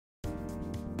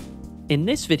In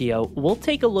this video, we'll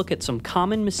take a look at some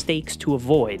common mistakes to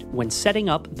avoid when setting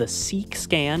up the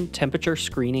Seek-Scan temperature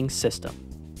screening system.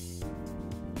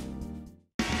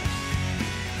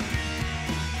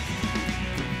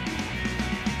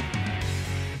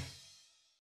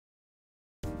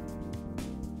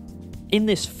 In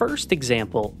this first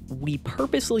example, we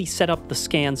purposely set up the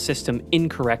scan system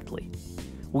incorrectly.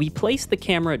 We placed the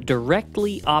camera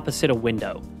directly opposite a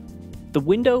window. The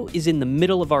window is in the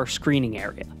middle of our screening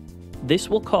area. This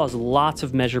will cause lots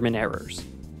of measurement errors.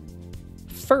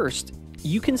 First,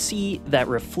 you can see that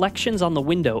reflections on the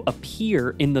window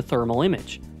appear in the thermal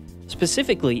image.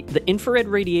 Specifically, the infrared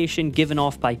radiation given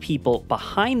off by people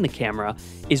behind the camera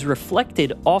is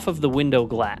reflected off of the window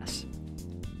glass.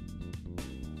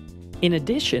 In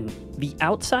addition, the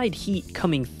outside heat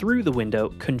coming through the window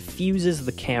confuses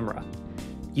the camera.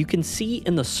 You can see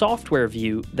in the software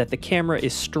view that the camera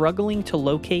is struggling to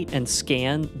locate and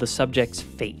scan the subject's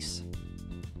face.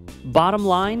 Bottom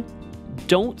line,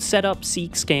 don't set up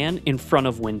Seek-Scan in front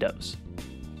of windows.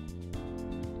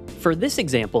 For this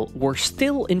example, we're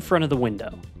still in front of the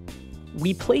window.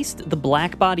 We placed the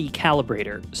Blackbody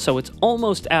calibrator so it's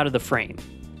almost out of the frame.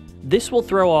 This will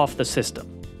throw off the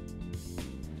system.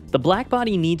 The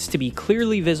Blackbody needs to be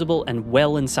clearly visible and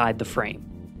well inside the frame.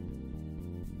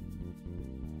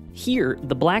 Here,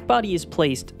 the Blackbody is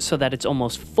placed so that it's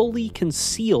almost fully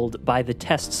concealed by the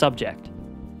test subject.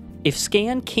 If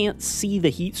Scan can't see the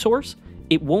heat source,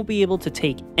 it won't be able to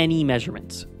take any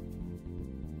measurements.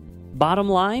 Bottom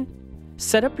line,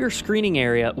 set up your screening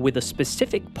area with a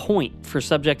specific point for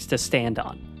subjects to stand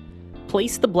on.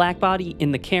 Place the Blackbody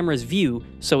in the camera's view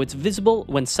so it's visible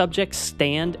when subjects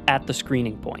stand at the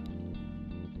screening point.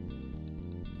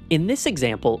 In this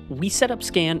example, we set up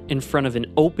Scan in front of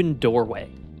an open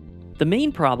doorway. The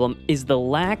main problem is the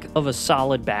lack of a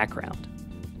solid background.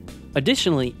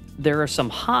 Additionally, there are some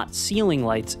hot ceiling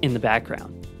lights in the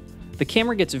background. The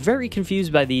camera gets very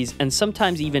confused by these and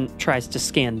sometimes even tries to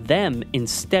scan them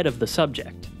instead of the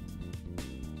subject.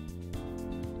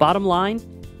 Bottom line,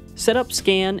 set up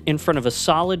Scan in front of a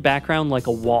solid background like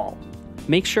a wall.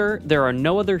 Make sure there are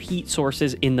no other heat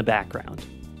sources in the background.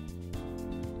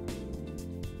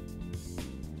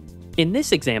 In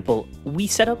this example, we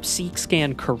set up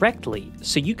Seek-Scan correctly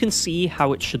so you can see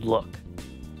how it should look.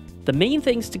 The main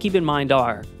things to keep in mind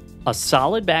are a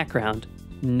solid background,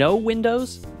 no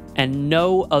windows, and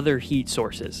no other heat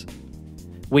sources.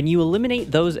 When you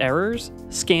eliminate those errors,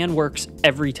 Scan works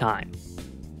every time.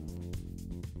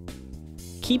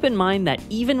 Keep in mind that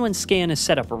even when Scan is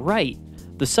set up right,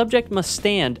 the subject must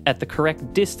stand at the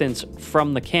correct distance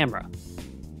from the camera.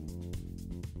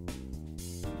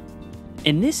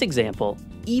 In this example,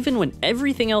 even when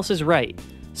everything else is right,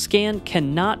 Scan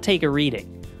cannot take a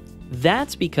reading.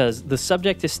 That's because the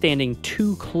subject is standing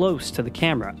too close to the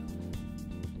camera.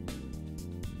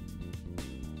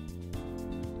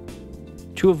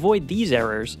 To avoid these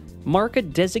errors, mark a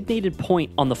designated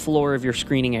point on the floor of your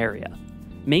screening area.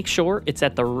 Make sure it's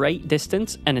at the right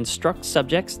distance and instruct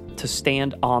subjects to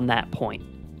stand on that point.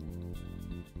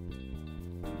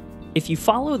 If you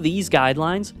follow these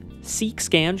guidelines,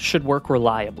 Seek-Scan should work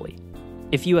reliably.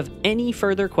 If you have any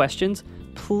further questions,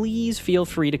 please feel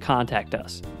free to contact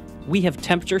us. We have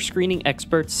temperature screening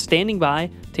experts standing by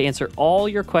to answer all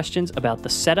your questions about the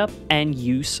setup and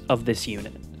use of this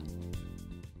unit.